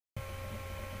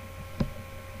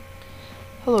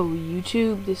Hello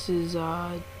YouTube, this is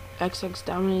XX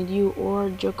Dominated You or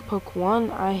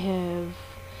Jokepoke1. I have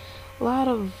a lot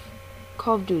of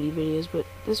Call of Duty videos, but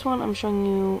this one I'm showing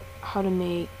you how to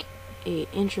make a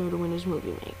intro to Windows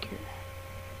Movie Maker.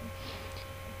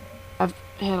 I've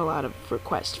had a lot of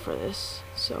requests for this,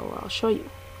 so I'll show you.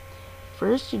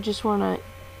 First, you just want to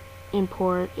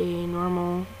import a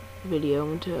normal video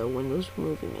into Windows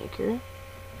Movie Maker.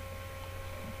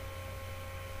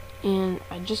 And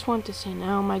I just want to say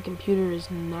now my computer is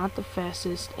not the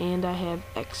fastest and I have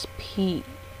XP.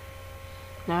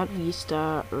 Not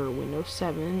Vista or Windows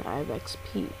 7, I have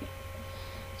XP.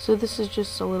 So this is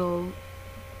just a little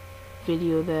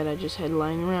video that I just had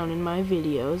lying around in my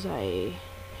videos. I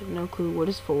have no clue what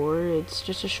it's for. It's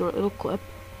just a short little clip.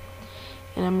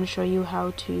 And I'm going to show you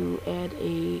how to add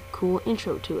a cool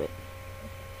intro to it.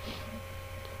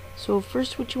 So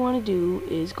first what you want to do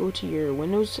is go to your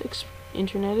Windows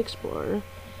Internet Explorer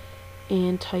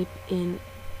and type in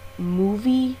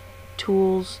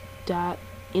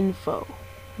movietools.info.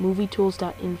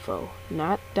 movietools.info,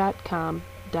 not .com,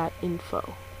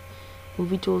 .info.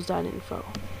 movietools.info.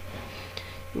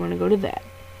 You want to go to that.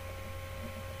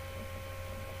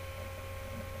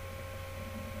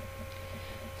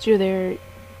 So you're there,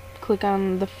 click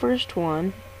on the first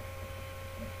one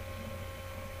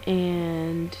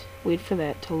and wait for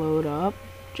that to load up.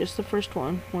 Just the first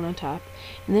one on top,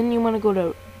 and then you want to go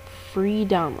to free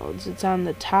downloads. It's on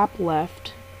the top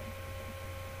left,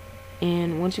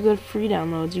 and once you go to free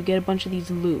downloads you get a bunch of these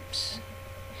loops.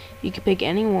 You can pick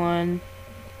any one.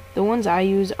 The ones I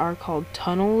use are called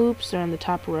tunnel loops. They're on the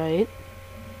top right,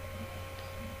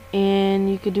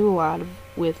 and you could do a lot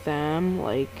with them,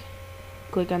 like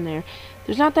click on there.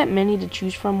 There's not that many to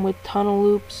choose from with tunnel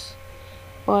loops,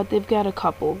 but they've got a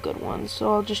couple good ones,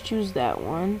 so I'll just choose that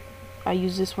one. I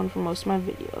use this one for most of my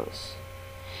videos.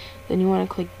 Then you want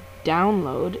to click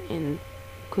download and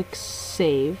click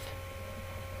save.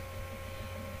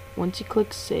 Once you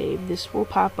click save, this will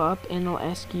pop up and it'll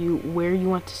ask you where you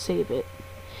want to save it.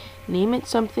 Name it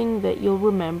something that you'll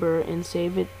remember and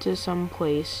save it to some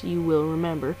place you will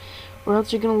remember, or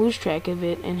else you're going to lose track of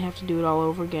it and have to do it all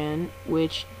over again,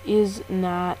 which is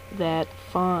not that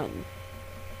fun.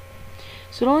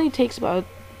 So it only takes about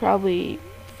probably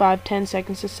 5-10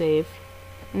 seconds to save,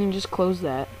 and you just close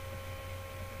that,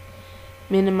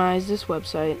 minimize this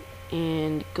website,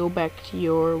 and go back to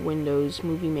your Windows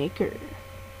Movie Maker.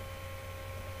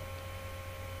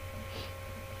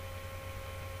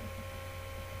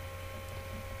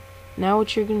 Now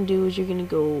what you're going to do is you're going to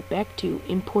go back to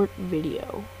import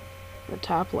video, the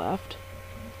top left,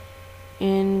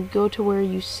 and go to where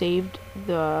you saved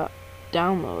the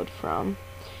download from.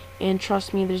 And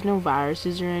trust me, there's no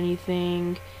viruses or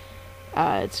anything.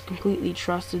 It's a completely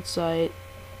trusted site.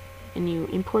 And you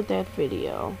import that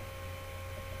video.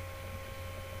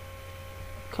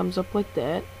 Comes up like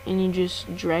that. And you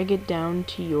just drag it down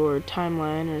to your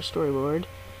timeline or storyboard.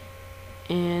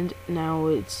 And now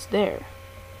it's there.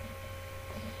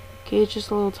 Okay, it's just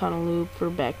a little tunnel loop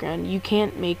for background. You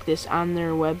can't make this on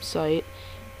their website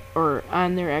or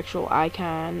on their actual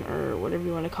icon or whatever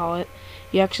you want to call it.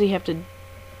 You actually have to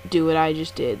do what I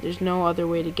just did. There's no other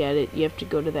way to get it. You have to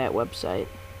go to that website.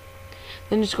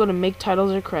 Then just go to make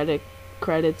titles or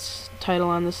credits, title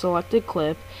on the selected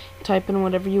clip, type in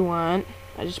whatever you want.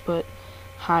 I just put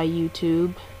hi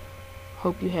YouTube.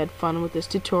 Hope you had fun with this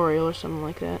tutorial or something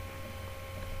like that.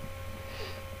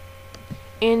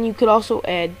 And you could also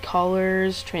add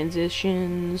colors,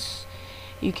 transitions.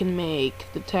 You can make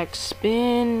the text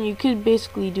spin. You could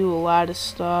basically do a lot of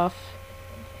stuff.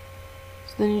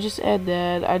 Then you just add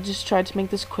that. I just tried to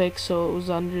make this quick so it was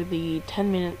under the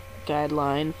 10-minute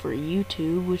guideline for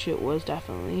YouTube, which it was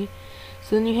definitely.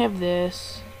 So then you have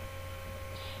this,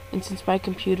 and since my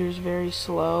computer is very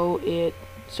slow, it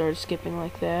started skipping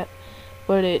like that,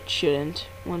 but it shouldn't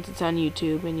once it's on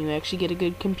YouTube and you actually get a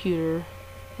good computer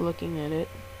looking at it.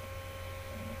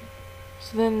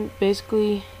 So then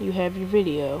basically you have your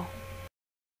video.